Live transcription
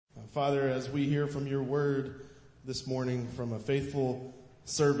Father, as we hear from your word this morning from a faithful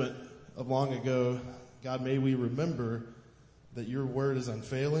servant of long ago, God, may we remember that your word is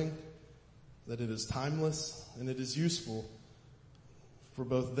unfailing, that it is timeless, and it is useful for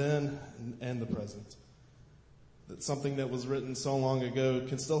both then and the present. That something that was written so long ago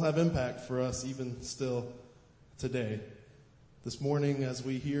can still have impact for us even still today. This morning, as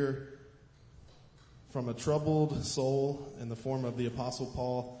we hear from a troubled soul in the form of the Apostle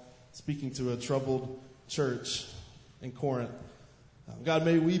Paul speaking to a troubled church in Corinth, God,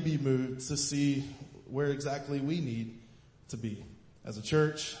 may we be moved to see where exactly we need to be as a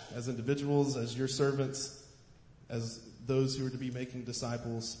church, as individuals, as your servants, as those who are to be making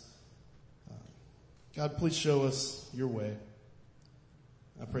disciples. God, please show us your way.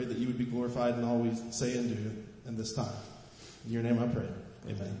 I pray that you would be glorified in all we say and do in this time. In your name I pray.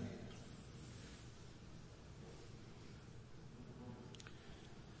 Amen.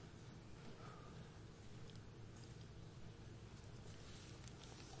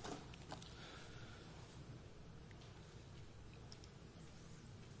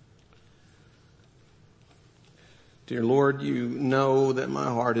 Dear Lord, you know that my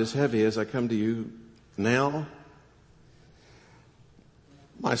heart is heavy as I come to you now.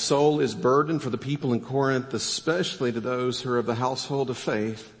 My soul is burdened for the people in Corinth, especially to those who are of the household of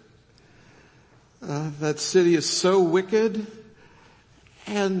faith. That city is so wicked,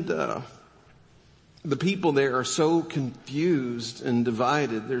 and the people there are so confused and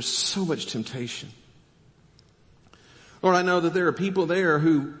divided. There's so much temptation. Lord, I know that there are people there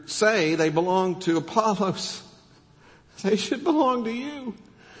who say they belong to Apollos. They should belong to you.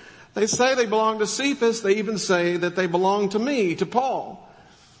 They say they belong to Cephas. They even say that they belong to me, to Paul.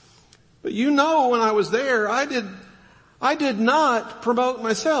 But you know, when I was there, I did not promote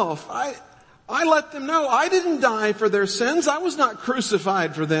myself. I let them know I didn't die for their sins. I was not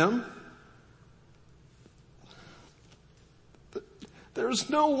crucified for them. There's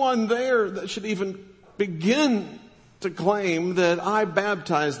no one there that should even begin to claim that I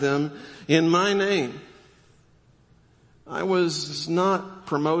baptized them in my name. I was not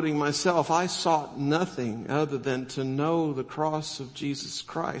promoting myself. I sought nothing other than to know the cross of Jesus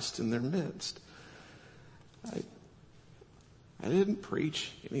Christ in their midst. I didn't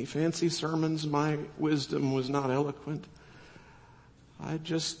preach any fancy sermons. My wisdom was not eloquent. I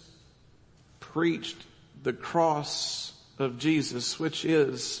just preached the cross of Jesus, which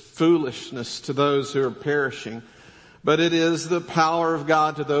is foolishness to those who are perishing, but it is the power of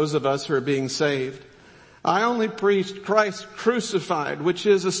God to those of us who are being saved. I only preached Christ crucified, which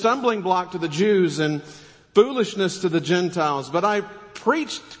is a stumbling block to the Jews and foolishness to the Gentiles. But I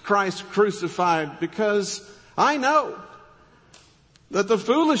preached Christ crucified because I know that the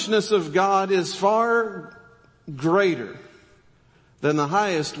foolishness of God is far greater than the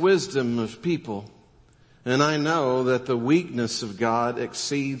highest wisdom of people. And I know that the weakness of God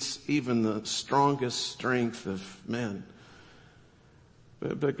exceeds even the strongest strength of men.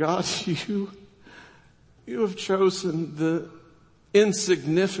 But God, you have chosen the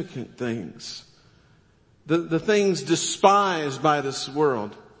insignificant things, the things despised by this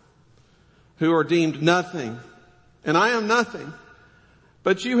world, who are deemed nothing. And I am nothing.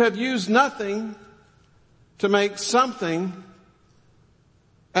 But you have used nothing to make something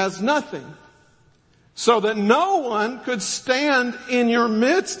as nothing, so that no one could stand in your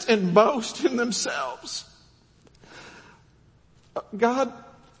midst and boast in themselves. God,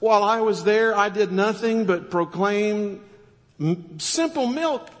 while I was there, I did nothing but proclaim simple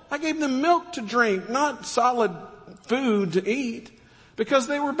milk. I gave them milk to drink, not solid food to eat, because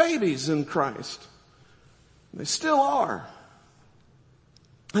they were babies in Christ. They still are.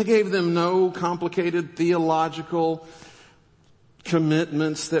 I gave them no complicated theological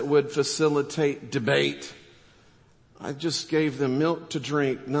commitments that would facilitate debate. I just gave them milk to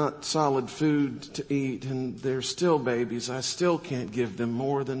drink, not solid food to eat, and they're still babies. I still can't give them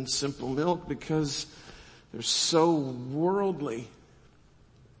more than simple milk because they're so worldly.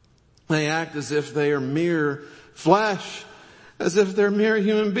 They act as if they are mere flesh, as if they're mere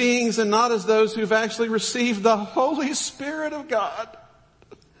human beings and not as those who've actually received the Holy Spirit of God.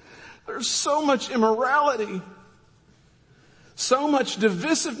 There's so much immorality, so much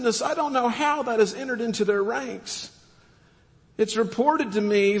divisiveness. I don't know how that has entered into their ranks. It's reported to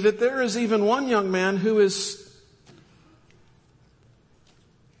me that there is even one young man who is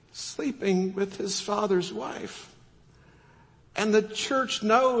sleeping with his father's wife. And the church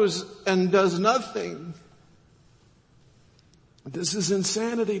knows and does nothing. This is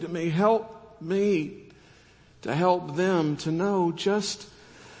insanity to me. Help me to help them to know just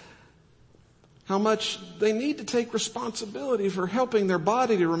how much they need to take responsibility for helping their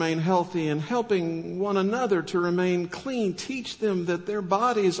body to remain healthy and helping one another to remain clean. Teach them that their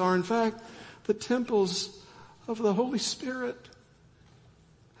bodies are in fact the temples of the Holy Spirit.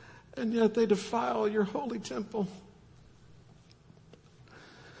 And yet they defile your holy temple.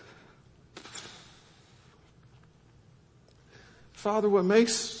 Father, what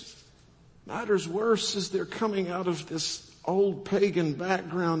makes matters worse is they're coming out of this old pagan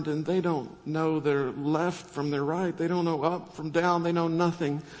background and they don't know their left from their right. They don't know up from down. They know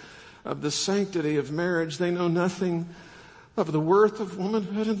nothing of the sanctity of marriage. They know nothing of the worth of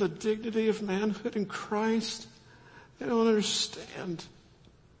womanhood and the dignity of manhood in Christ. They don't understand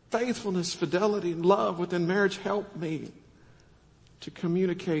faithfulness, fidelity, and love within marriage. Help me to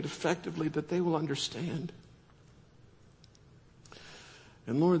communicate effectively that they will understand.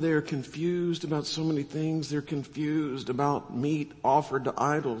 And Lord, they are confused about so many things. They're confused about meat offered to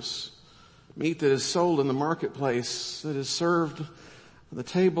idols, meat that is sold in the marketplace, that is served on the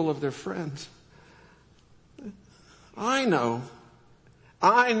table of their friends. I know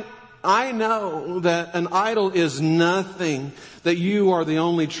that an idol is nothing, that you are the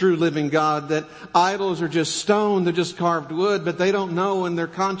only true living God, that idols are just stone, they're just carved wood, but they don't know and their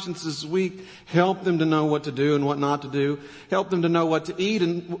conscience is weak. Help them to know what to do and what not to do. Help them to know what to eat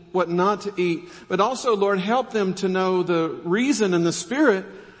and what not to eat. But also, Lord, help them to know the reason and the spirit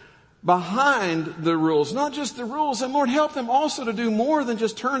behind the rules, not just the rules. And Lord, help them also to do more than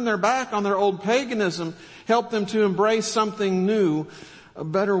just turn their back on their old paganism. Help them to embrace something new, a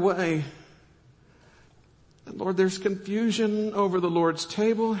better way. And Lord, there's confusion over the Lord's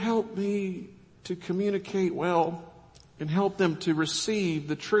table. Help me to communicate well and help them to receive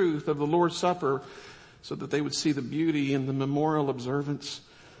the truth of the Lord's Supper so that they would see the beauty in the memorial observance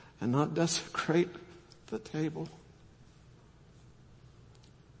and not desecrate the table.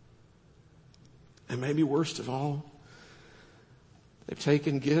 And maybe worst of all, they've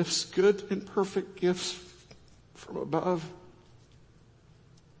taken gifts, good and perfect gifts from above,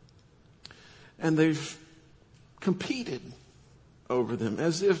 and they've competed over them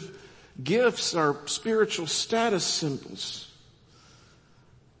as if gifts are spiritual status symbols.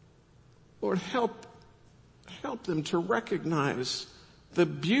 Lord, help them to recognize the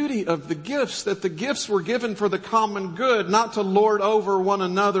beauty of the gifts, that the gifts were given for the common good, not to lord over one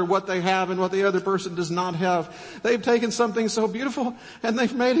another what they have and what the other person does not have. They've taken something so beautiful and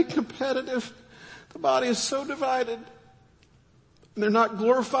they've made it competitive. The body is so divided. And they're not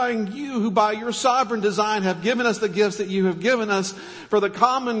glorifying you, who by your sovereign design have given us the gifts that you have given us for the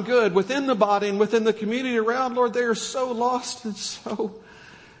common good within the body and within the community around. Lord, they are so lost and so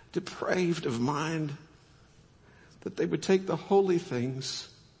depraved of mind that they would take the holy things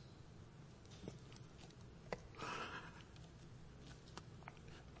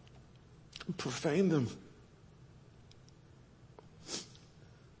and profane them.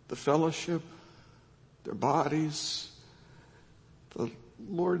 The fellowship, their bodies, the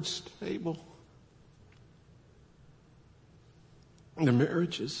Lord's table, their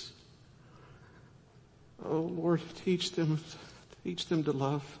marriages. Oh Lord, teach them to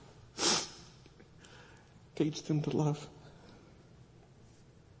love. Teach them to love.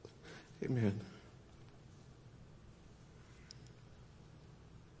 Amen.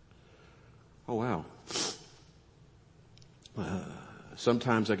 Oh wow.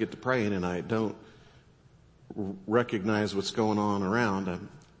 Sometimes I get to praying and I don't recognize what's going on around.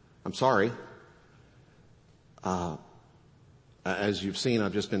 I'm sorry. As you've seen,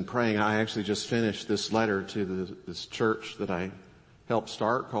 I've just been praying. I actually just finished this letter to this church that I helped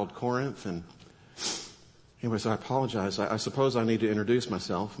start called Corinth. And anyways, I apologize. I suppose I need to introduce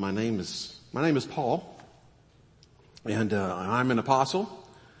myself. My name is Paul, and I'm an apostle.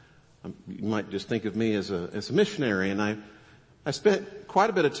 You might just think of me as a missionary, and I spent quite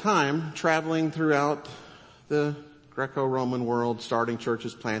a bit of time traveling throughout the Greco-Roman world, starting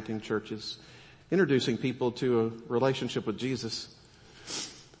churches, planting churches, introducing people to a relationship with Jesus.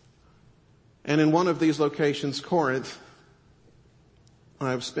 And in one of these locations, Corinth,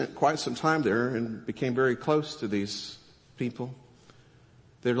 I've spent quite some time there and became very close to these people.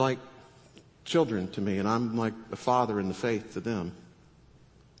 They're like children to me, and I'm like a father in the faith to them.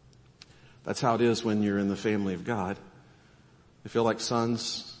 That's how it is when you're in the family of God. They feel like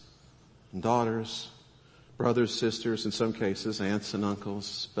sons and daughters, brothers, sisters, in some cases, aunts and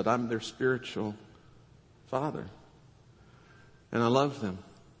uncles, but I'm their spiritual father. And I love them.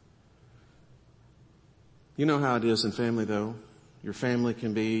 You know how it is in family though. Your family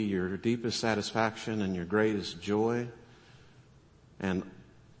can be your deepest satisfaction and your greatest joy. And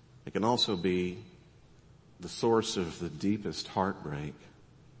it can also be the source of the deepest heartbreak.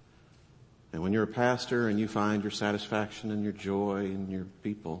 And when you're a pastor and you find your satisfaction and your joy in your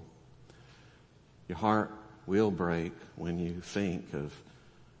people, your heart will break when you think of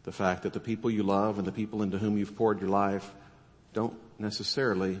the fact that the people you love and the people into whom you've poured your life don't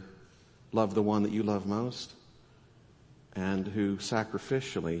necessarily love the one that you love most and who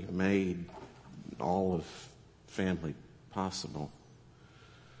sacrificially made all of family possible.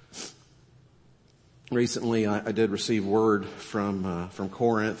 Recently, I did receive word from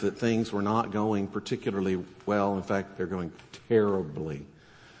Corinth that things were not going particularly well. In fact, they're going terribly.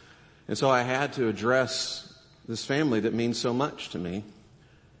 And so I had to address this family that means so much to me.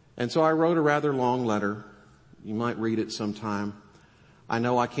 And so I wrote a rather long letter. You might read it sometime. I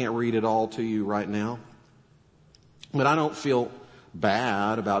know I can't read it all to you right now, but I don't feel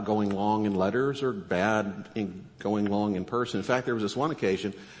bad about going long in letters or bad in going long in person. In fact, there was this one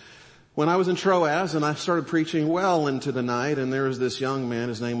occasion when I was in Troas and I started preaching well into the night, and there was this young man,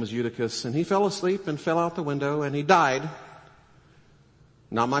 his name was Eutychus, and he fell asleep and fell out the window and he died.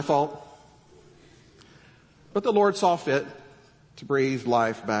 Not my fault. But the Lord saw fit to breathe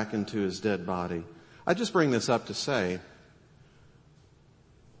life back into his dead body. I just bring this up to say,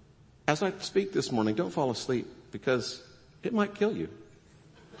 as I speak this morning, don't fall asleep because it might kill you.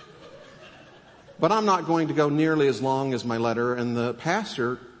 But I'm not going to go nearly as long as my letter, and the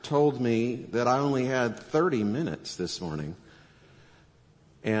pastor told me that I only had 30 minutes this morning.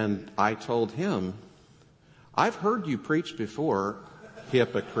 And I told him, I've heard you preach before,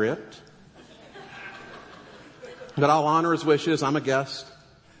 hypocrite. But I'll honor his wishes. I'm a guest.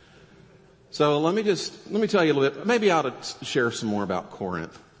 So let me tell you a little bit. Maybe I ought to share some more about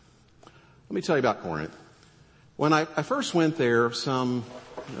Corinth. Let me tell you about Corinth. When I first went there I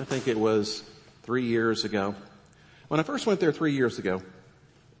think it was 3 years ago. When I first went there 3 years ago,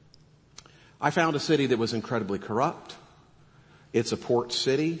 I found a city that was incredibly corrupt. It's a port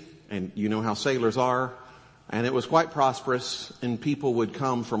city, and you know how sailors are. And it was quite prosperous, and people would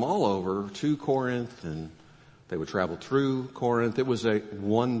come from all over to Corinth, and they would travel through Corinth. It was a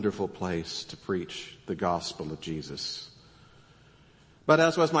wonderful place to preach the gospel of Jesus. But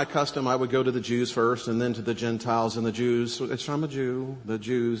as was my custom, I would go to the Jews first and then to the Gentiles, and the Jews, I'm a Jew, the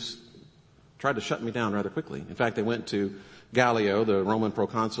Jews tried to shut me down rather quickly. In fact, they went to Gallio, the Roman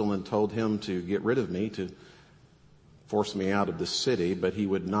proconsul, and told him to get rid of me, to force me out of the city, but he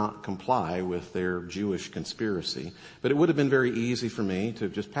would not comply with their Jewish conspiracy. But it would have been very easy for me to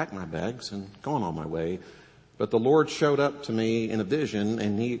just pack my bags and go on my way. But the Lord showed up to me in a vision,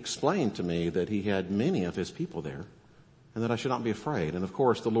 and he explained to me that he had many of his people there and that I should not be afraid. And of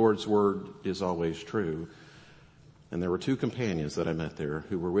course, the Lord's word is always true. And there were 2 companions that I met there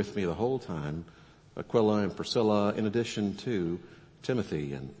who were with me the whole time, Aquila and Priscilla, in addition to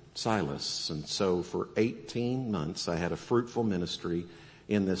Timothy and Silas. And so for 18 months, I had a fruitful ministry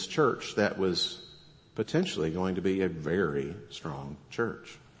in this church that was potentially going to be a very strong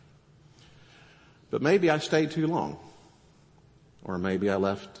church. But maybe I stayed too long, or maybe I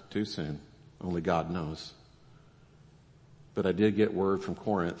left too soon. Only God knows. But I did get word from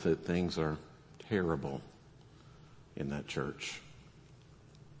Corinth that things are terrible in that church.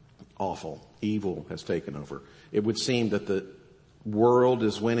 Awful. Evil has taken over. It would seem that the world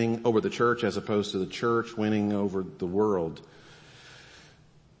is winning over the church as opposed to the church winning over the world.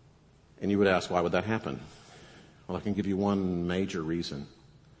 And you would ask, why would that happen? Well, I can give you one major reason.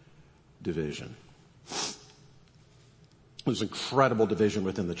 Division. There's incredible division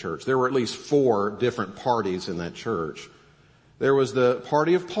within the church. There were at least 4 different parties in that church. There was the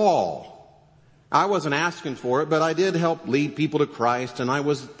party of Paul. I wasn't asking for it, but I did help lead people to Christ, and I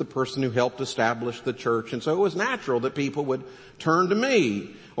was the person who helped establish the church. And so it was natural that people would turn to me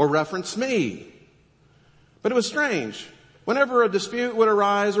or reference me. But it was strange. Whenever a dispute would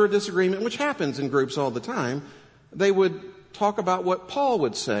arise or a disagreement, which happens in groups all the time, they would talk about what Paul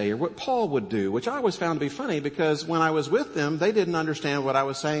would say or what Paul would do, which I always found to be funny because when I was with them, they didn't understand what I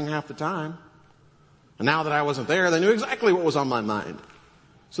was saying half the time. And now that I wasn't there, they knew exactly what was on my mind.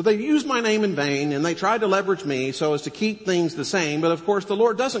 So they used my name in vain, and they tried to leverage me so as to keep things the same. But of course, the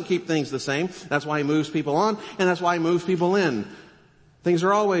Lord doesn't keep things the same. That's why he moves people on, and that's why he moves people in. Things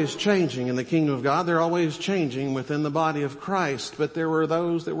are always changing in the kingdom of God. They're always changing within the body of Christ. But there were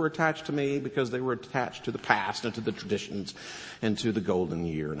those that were attached to me because they were attached to the past and to the traditions and to the golden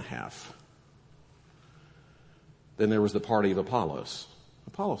year and a half. Then there was the party of Apollos.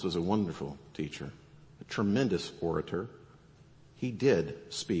 Apollos was a wonderful teacher, a tremendous orator. He did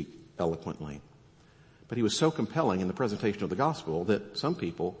speak eloquently. But he was so compelling in the presentation of the gospel that some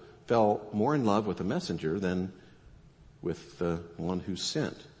people fell more in love with the messenger than with the one who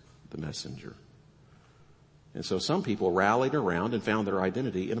sent the messenger. And so some people rallied around and found their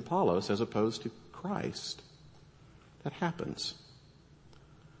identity in Apollos as opposed to Christ. That happens.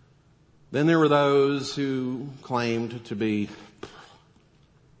 Then there were those who claimed to be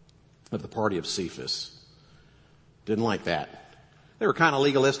of the party of Cephas. Didn't like that. They were kind of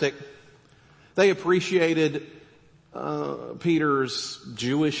legalistic. They appreciated Peter's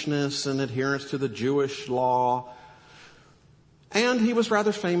Jewishness and adherence to the Jewish law. And he was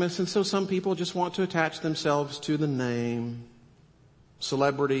rather famous, and so some people just want to attach themselves to the name.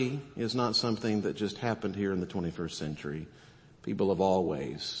 Celebrity is not something that just happened here in the 21st century. People have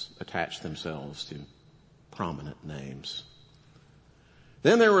always attached themselves to prominent names.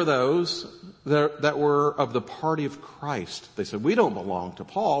 Then there were those that were of the party of Christ. They said, we don't belong to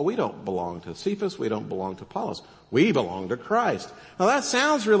Paul. We don't belong to Cephas. We don't belong to Apollos. We belong to Christ. Now that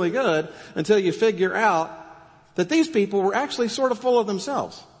sounds really good until you figure out that these people were actually sort of full of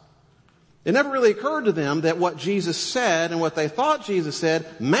themselves. It never really occurred to them that what Jesus said and what they thought Jesus said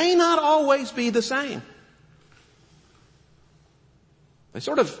may not always be the same. They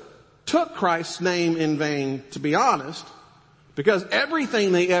sort of took Christ's name in vain, to be honest, because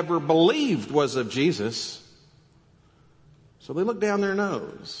everything they ever believed was of Jesus. So they looked down their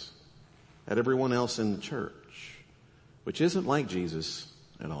nose at everyone else in the church, which isn't like Jesus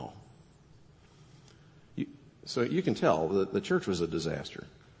at all. So you can tell that the church was a disaster.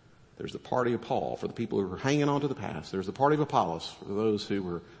 There's the party of Paul for the people who were hanging on to the past. There's the party of Apollos for those who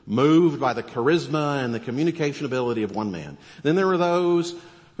were moved by the charisma and the communication ability of one man. Then there were those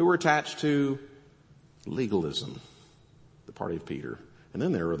who were attached to legalism, the party of Peter. And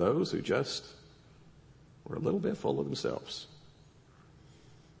then there were those who just were a little bit full of themselves.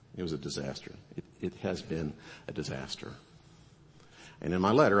 It was a disaster. It has been a disaster. And in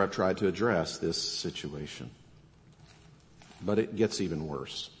my letter, I've tried to address this situation. But it gets even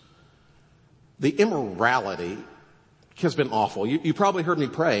worse. The immorality has been awful. You probably heard me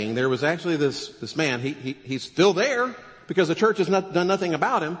praying. There was actually this man. He's still there because the church has done nothing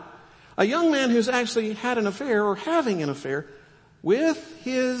about him. A young man who's actually had an affair or having an affair with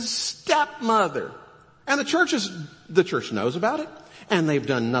his stepmother. And the church knows about it. And they've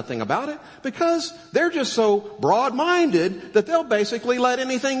done nothing about it because they're just so broad-minded that they'll basically let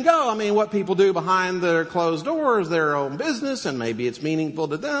anything go. I mean, what people do behind their closed doors, their own business, and maybe it's meaningful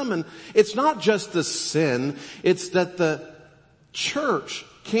to them. And it's not just the sin, it's that the church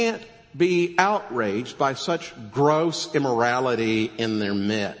can't be outraged by such gross immorality in their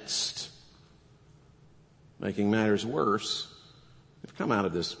midst. Making matters worse, they've come out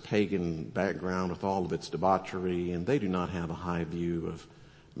of this pagan background with all of its debauchery, and they do not have a high view of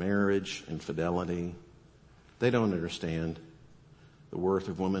marriage and fidelity. They don't understand the worth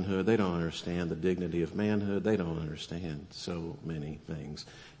of womanhood. They don't understand the dignity of manhood. They don't understand so many things.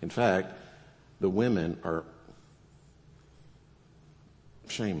 In fact, the women are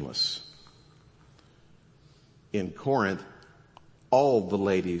shameless. In Corinth, all the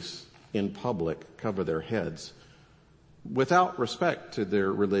ladies in public cover their heads without respect to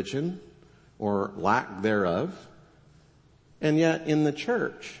their religion or lack thereof. And yet in the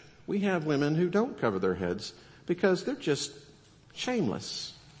church, we have women who don't cover their heads because they're just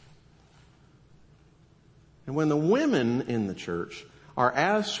shameless. And when the women in the church are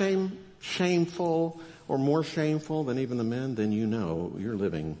as shameful or more shameful than even the men, then you know you're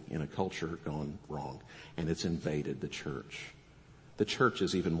living in a culture gone wrong. And it's invaded the church. The church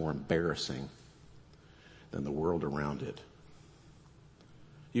is even more embarrassing than the world around it.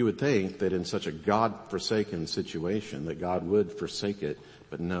 You would think that in such a God-forsaken situation that God would forsake it,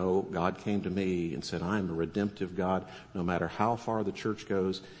 but no, God came to me and said, I'm a redemptive God. No matter how far the church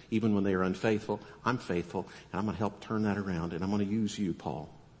goes, even when they are unfaithful, I'm faithful, and I'm going to help turn that around, and I'm going to use you, Paul.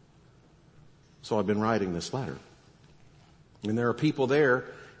 So I've been writing this letter. And there are people there,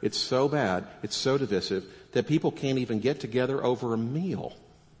 it's so bad, it's so divisive, that people can't even get together over a meal.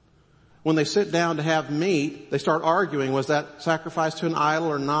 When they sit down to have meat, they start arguing, was that sacrificed to an idol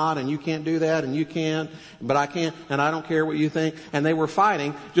or not? And you can't do that, and you can't, but I can't, and I don't care what you think. And they were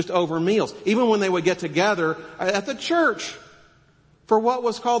fighting just over meals. Even when they would get together at the church for what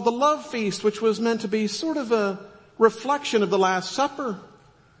was called the love feast, which was meant to be sort of a reflection of the Last Supper,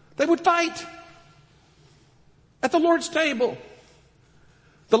 they would fight at the Lord's table.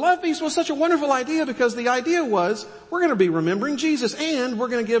 The love feast was such a wonderful idea because the idea was we're going to be remembering Jesus and we're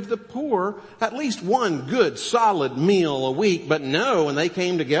going to give the poor at least one good solid meal a week. But no, when they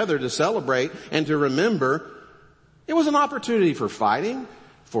came together to celebrate and to remember, it was an opportunity for fighting,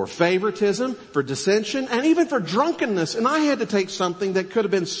 for favoritism, for dissension, and even for drunkenness. And I had to take something that could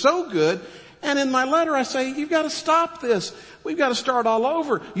have been so good And in my letter I say, you've got to stop this. We've got to start all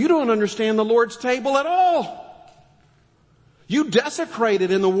over. You don't understand the Lord's table at all. You desecrate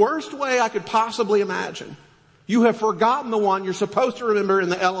it in the worst way I could possibly imagine. You have forgotten the one you're supposed to remember in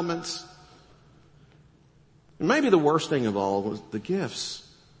the elements. And maybe the worst thing of all was the gifts.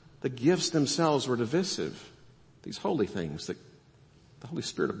 The gifts themselves were divisive. These holy things that the Holy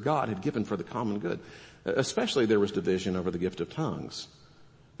Spirit of God had given for the common good. Especially there was division over the gift of tongues.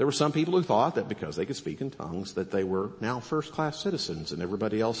 There were some people who thought that because they could speak in tongues that they were now first-class citizens and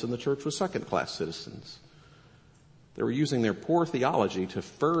everybody else in the church was second-class citizens. They were using their poor theology to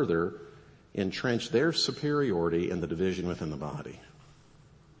further entrench their superiority in the division within the body.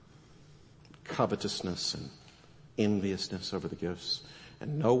 Covetousness and enviousness over the gifts.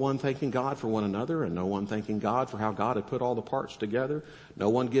 And no one thanking God for one another, and no one thanking God for how God had put all the parts together. No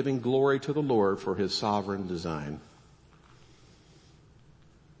one giving glory to the Lord for his sovereign design.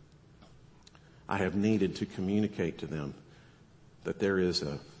 I have needed to communicate to them that there is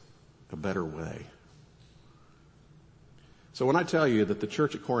a better way. So when I tell you that the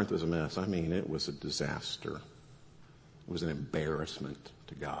church at Corinth was a mess, I mean it was a disaster. It was an embarrassment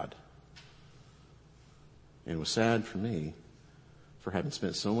to God. And it was sad for me for having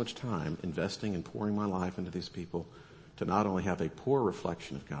spent so much time investing and pouring my life into these people to not only have a poor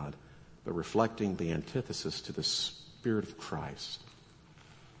reflection of God, but reflecting the antithesis to the Spirit of Christ.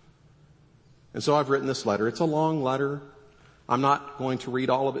 And so I've written this letter. It's a long letter. I'm not going to read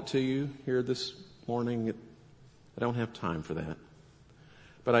all of it to you here this morning. I don't have time for that.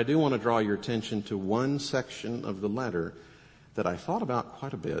 But I do want to draw your attention to one section of the letter that I thought about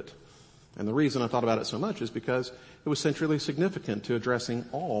quite a bit. And the reason I thought about it so much is because it was centrally significant to addressing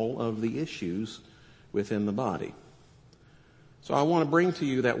all of the issues within the body. So I want to bring to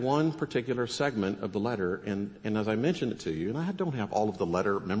you that one particular segment of the letter, and as I mentioned it to you, and I don't have all of the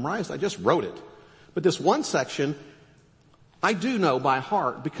letter memorized, I just wrote it. But this one section, I do know by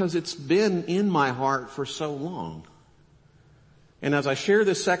heart because it's been in my heart for so long. And as I share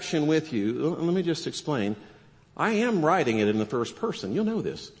this section with you, let me just explain. I am writing it in the first person. You'll know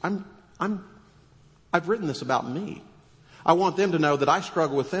this. I've written this about me. I want them to know that I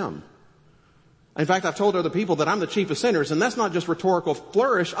struggle with them. In fact, I've told other people that I'm the chief of sinners, and that's not just rhetorical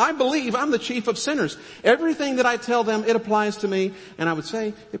flourish. I believe I'm the chief of sinners. Everything that I tell them, it applies to me, and I would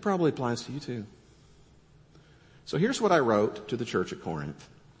say it probably applies to you too. So here's what I wrote to the church at Corinth.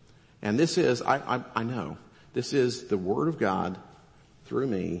 And this is, I know, this is the Word of God through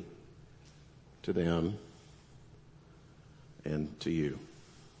me to them and to you.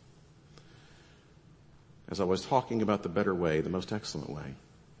 As I was talking about the better way, the most excellent way,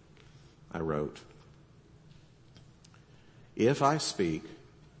 I wrote, if I speak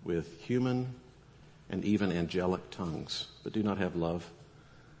with human and even angelic tongues, but do not have love,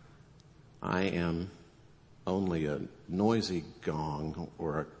 I am only a noisy gong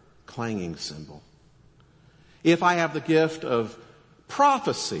or a clanging cymbal. If I have the gift of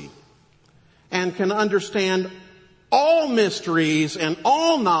prophecy and can understand all mysteries and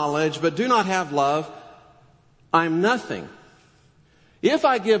all knowledge, but do not have love, I'm nothing. If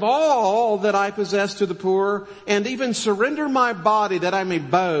I give all that I possess to the poor and even surrender my body that I may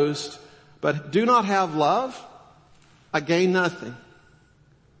boast, but do not have love, I gain nothing.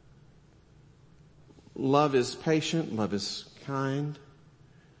 Love is patient. Love is kind.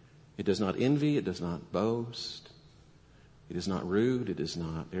 It does not envy. It does not boast. It is not rude. It is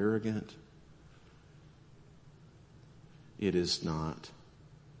not arrogant. It is not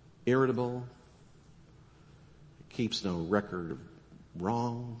irritable. It keeps no record of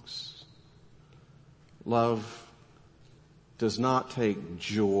wrongs. Love does not take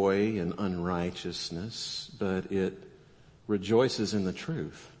joy in unrighteousness, but it rejoices in the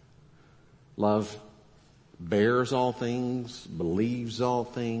truth. Love bears all things, believes all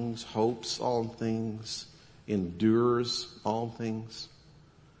things, hopes all things, endures all things.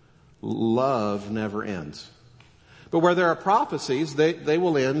 Love never ends. But where there are prophecies, they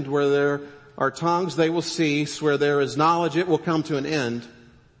will end. Where there are tongues, they will cease. Where there is knowledge, it will come to an end.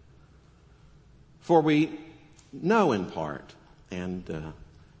 For we know in part, and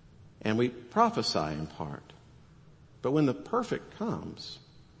we prophesy in part. But when the perfect comes,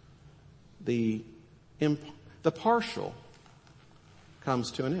 the partial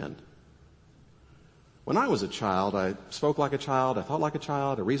comes to an end. When I was a child, I spoke like a child, I thought like a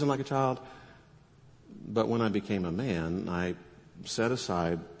child, I reasoned like a child. But when I became a man, I set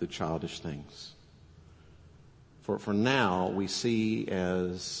aside the childish things. For now we see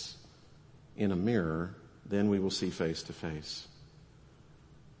as in a mirror, then we will see face to face.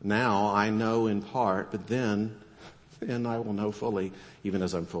 Now I know in part, but then I will know fully, even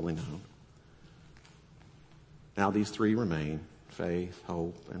as I'm fully known. Now these three remain: faith,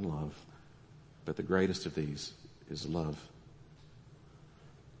 hope, and love. But the greatest of these is love.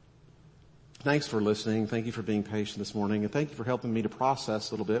 Thanks for listening. Thank you for being patient this morning. And thank you for helping me to process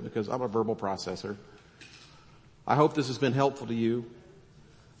a little bit, because I'm a verbal processor. I hope this has been helpful to you.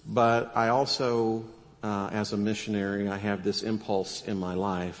 But I also, as a missionary, I have this impulse in my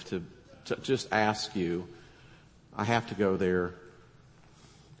life to just ask you, I have to go there.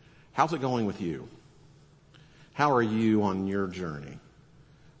 How's it going with you? How are you on your journey?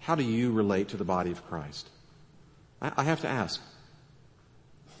 How do you relate to the body of Christ? I have to ask.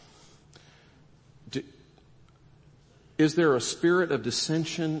 Is there a spirit of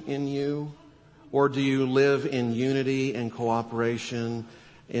dissension in you? Or do you live in unity and cooperation,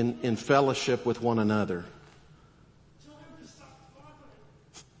 in fellowship with one another?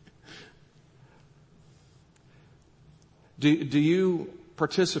 Do you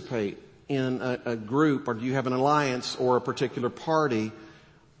participate in a group, or do you have an alliance or a particular party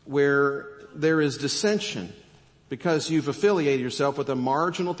where there is dissension because you've affiliated yourself with a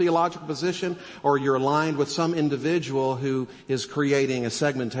marginal theological position, or you're aligned with some individual who is creating a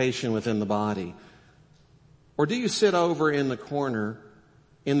segmentation within the body? Or do you sit over in the corner,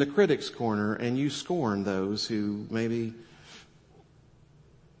 in the critic's corner, and you scorn those who maybe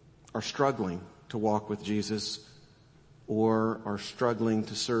are struggling to walk with Jesus or are struggling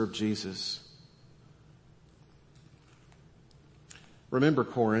to serve Jesus? Remember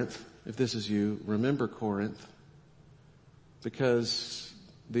Corinth. If this is you, remember Corinth, because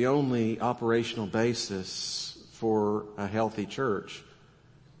the only operational basis for a healthy church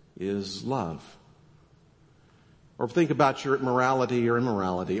is love. Or think about your morality or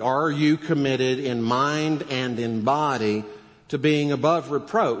immorality. Are you committed in mind and in body to being above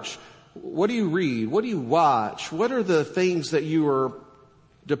reproach? What do you read? What do you watch? What are the things that you are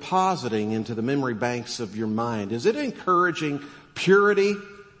depositing into the memory banks of your mind? Is it encouraging purity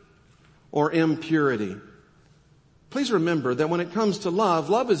or impurity? Please remember that when it comes to love,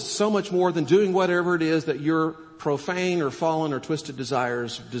 love is so much more than doing whatever it is that your profane or fallen or twisted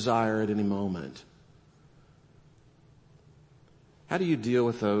desires desire at any moment. How do you deal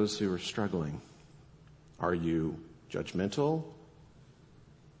with those who are struggling? Are you judgmental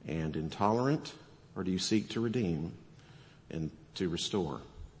and intolerant, or do you seek to redeem and to restore?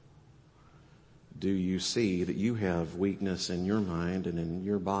 Do you see that you have weakness in your mind and in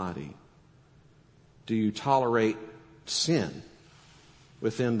your body? Do you tolerate sin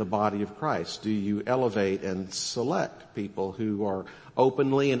within the body of Christ? Do you elevate and select people who are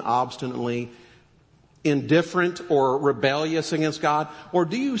openly and obstinately indifferent or rebellious against God? Or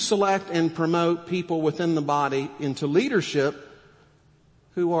do you select and promote people within the body into leadership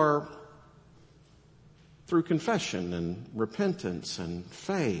who are, through confession and repentance and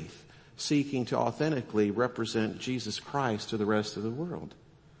faith, seeking to authentically represent Jesus Christ to the rest of the world?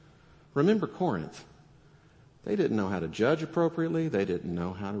 Remember Corinth. They didn't know how to judge appropriately. They didn't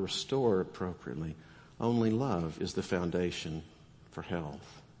know how to restore appropriately. Only love is the foundation for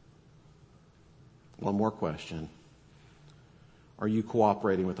health. One more question. Are you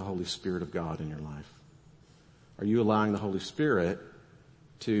cooperating with the Holy Spirit of God in your life? Are you allowing the Holy Spirit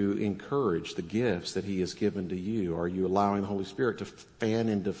to encourage the gifts that He has given to you? Are you allowing the Holy Spirit to fan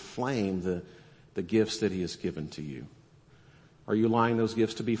into flame the gifts that He has given to you? Are you allowing those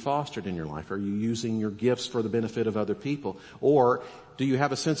gifts to be fostered in your life? Are you using your gifts for the benefit of other people? Or do you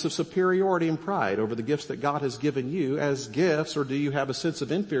have a sense of superiority and pride over the gifts that God has given you as gifts? Or do you have a sense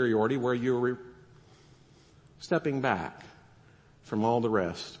of inferiority where you're stepping back from all the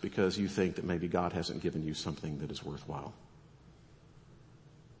rest because you think that maybe God hasn't given you something that is worthwhile?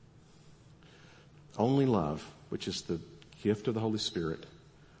 Only love, which is the gift of the Holy Spirit,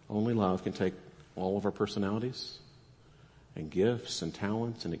 only love can take all of our personalities and gifts and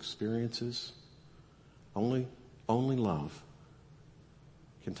talents and experiences. Only love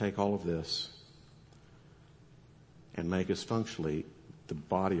can take all of this and make us functionally the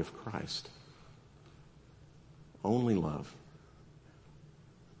body of Christ. Only love.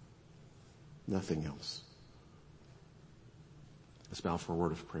 Nothing else. Let's bow for a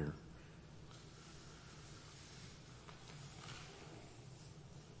word of prayer.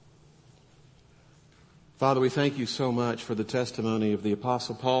 Father, we thank you so much for the testimony of the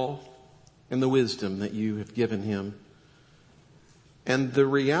Apostle Paul and the wisdom that you have given him, and the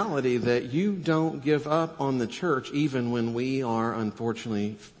reality that you don't give up on the church even when we are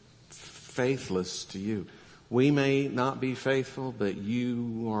unfortunately faithless to you. We may not be faithful, but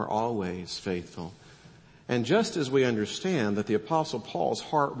you are always faithful. And just as we understand that the Apostle Paul's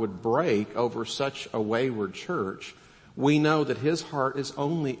heart would break over such a wayward church, we know that his heart is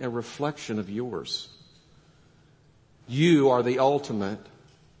only a reflection of yours. You are the ultimate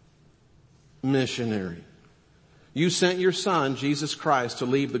missionary. You sent your Son, Jesus Christ, to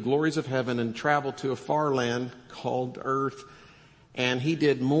leave the glories of heaven and travel to a far land called earth. And He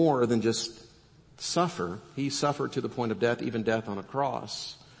did more than just suffer. He suffered to the point of death, even death on a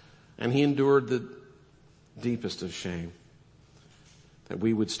cross. And He endured the deepest of shame, that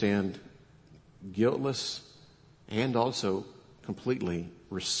we would stand guiltless and also completely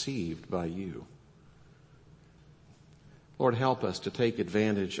received by You. Lord, help us to take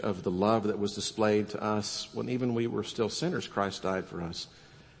advantage of the love that was displayed to us when even we were still sinners. Christ died for us.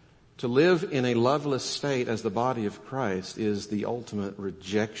 To live in a loveless state as the body of Christ is the ultimate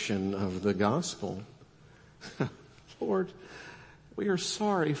rejection of the gospel. Lord, we are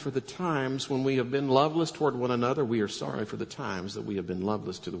sorry for the times when we have been loveless toward one another. We are sorry for the times that we have been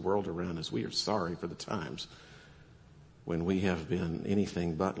loveless to the world around us. We are sorry for the times when we have been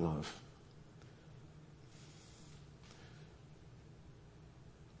anything but love.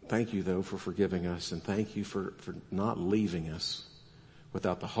 Thank You, though, for forgiving us, and thank You for not leaving us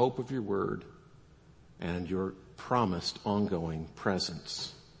without the hope of Your word and Your promised ongoing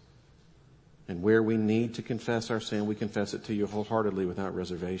presence. And where we need to confess our sin, we confess it to You wholeheartedly without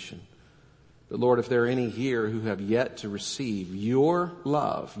reservation. But Lord, if there are any here who have yet to receive Your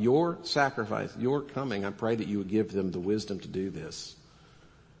love, Your sacrifice, Your coming, I pray that You would give them the wisdom to do this.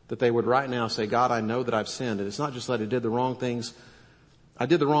 That they would right now say, God, I know that I've sinned. And it's not just that I did the wrong things. I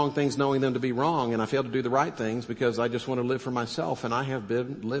did the wrong things knowing them to be wrong, and I failed to do the right things because I just want to live for myself, and I have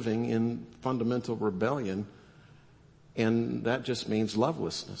been living in fundamental rebellion, and that just means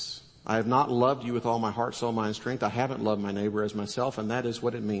lovelessness. I have not loved You with all my heart, soul, mind, strength. I haven't loved my neighbor as myself, and that is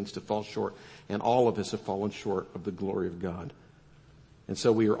what it means to fall short, and all of us have fallen short of the glory of God. And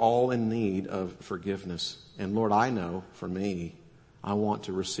so we are all in need of forgiveness. And Lord, I know for me, I want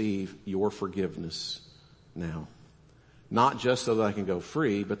to receive Your forgiveness now. Not just so that I can go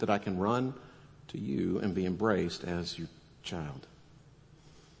free, but that I can run to You and be embraced as Your child.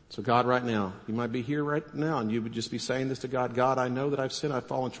 So God, right now, you might be here right now and you would just be saying this to God. God, I know that I've sinned, I've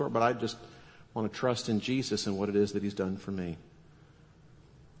fallen short, but I just want to trust in Jesus and what it is that He's done for me.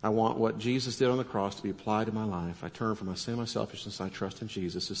 I want what Jesus did on the cross to be applied to my life. I turn from my sin, my selfishness. I trust in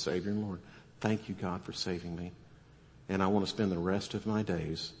Jesus as Savior and Lord. Thank You, God, for saving me. And I want to spend the rest of my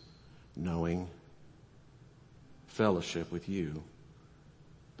days knowing fellowship with You,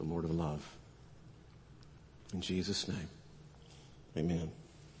 the Lord of love. In Jesus' name, amen.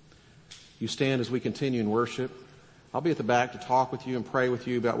 You stand as we continue in worship. I'll be at the back to talk with you and pray with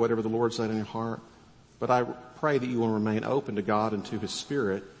you about whatever the Lord's laid on your heart. But I pray that you will remain open to God and to His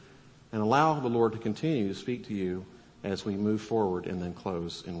Spirit and allow the Lord to continue to speak to you as we move forward and then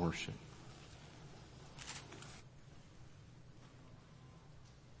close in worship.